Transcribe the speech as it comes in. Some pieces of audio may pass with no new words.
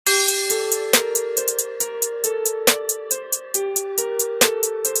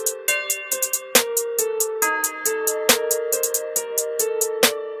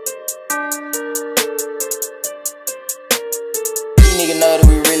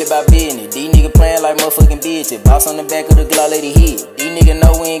about business. These niggas playing like motherfucking bitches. Boss on the back of the Glock, let it hit. These niggas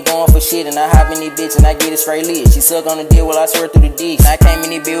know we ain't going for shit, and I hop in this bitch and I get it straight lit. She suck on the deal while I swear through the dicks. I came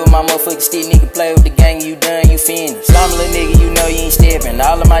in this bitch with my motherfucking stick. Nigga play with the gang, you done, you finished. Slime little nigga, you know you ain't stepping.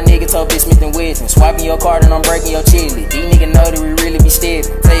 All of my niggas told bitch Smith and Wesson. Swiping your card and I'm breaking your chili. These niggas know that we really be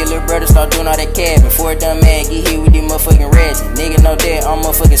stepping. Tell your little brother start doing all that cabbing. Before a dumb man get hit with this motherfucking ratchet. Nigga know that I'm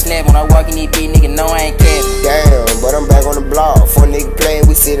motherfucking snap. When I walk in this bitch, nigga know I ain't capping. Damn, but I'm back on the block. For nigga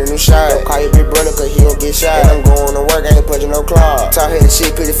playing, we sit in the shot. Don't call your big brother cause he don't get shot. And I'm going to work, I ain't punching no clock. Talk head and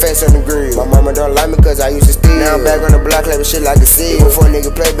shit, put his face on the grill. My mama don't like me cause I used to steal. Now I'm back on the block, clapping shit like a seal. Before nigga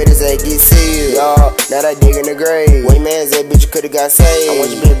play, but his ass get sealed. Y'all, now I dig in the grave. Way man's that bitch, you could've got saved. I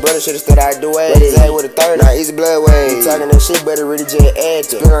want your big brother, should've stood out the way. But his ass with a 30, now easy blood way. You talking that shit, better really just add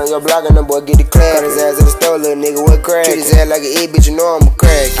to. Spin on your block and them boy get the clap. Cut his ass in the store, little nigga, what crack? Treat his ass like an bitch, you know I'm a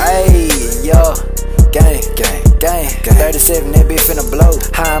crack. Ayy, yo, gang. 37, that bitch finna blow.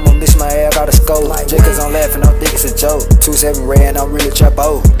 How I'ma miss my ass out of scope. Just cause I'm laughing, I'm think it's a joke. 27 red, I'm really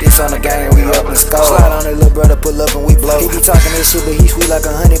trapo. This on the gang, we up in scope. Slide on the little brother, pull up and we blow. He be talking that shit, but he sweet like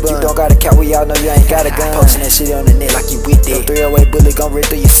a honey bun. You don't got a cat, we all know you ain't got a gun. Posting that shit on the net like you with it. 308 bullet gon' rip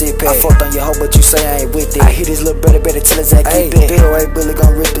through your sit pad. I fucked on your hoe, but you say I ain't with it. I hit this little brother, better tell his ass keep it. 308 bullet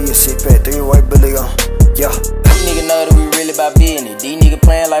gon' rip through your sit pad. 308 bullet gon', yeah. These niggas know that we really about business. These niggas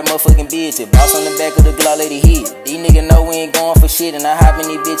playing like motherfucking bitches. Boss on the back of the Glock, let it hit. These niggas know we ain't going for shit, and I hop in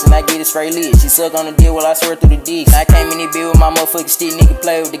this bitch and I get it straight lit. She suck on the deal while I swear through the dicks. I came in this bitch with my motherfucking stick. Nigga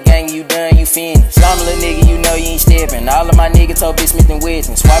play with the gang, you done, you finished. Slime little nigga, you know you ain't stepping. All of my niggas told bitch Smith and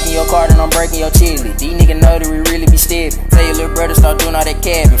Wesson. Swiping your card and I'm breaking your chili. These niggas know that we really be stepping. Tell your little brother start doing all that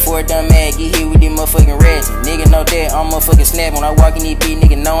cabbing. Before a dumb man get hit with this motherfucking ratchet. Nigga know that I'm motherfucking snap. When I walk in this bitch,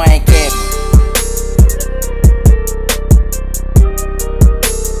 nigga know I ain't capping.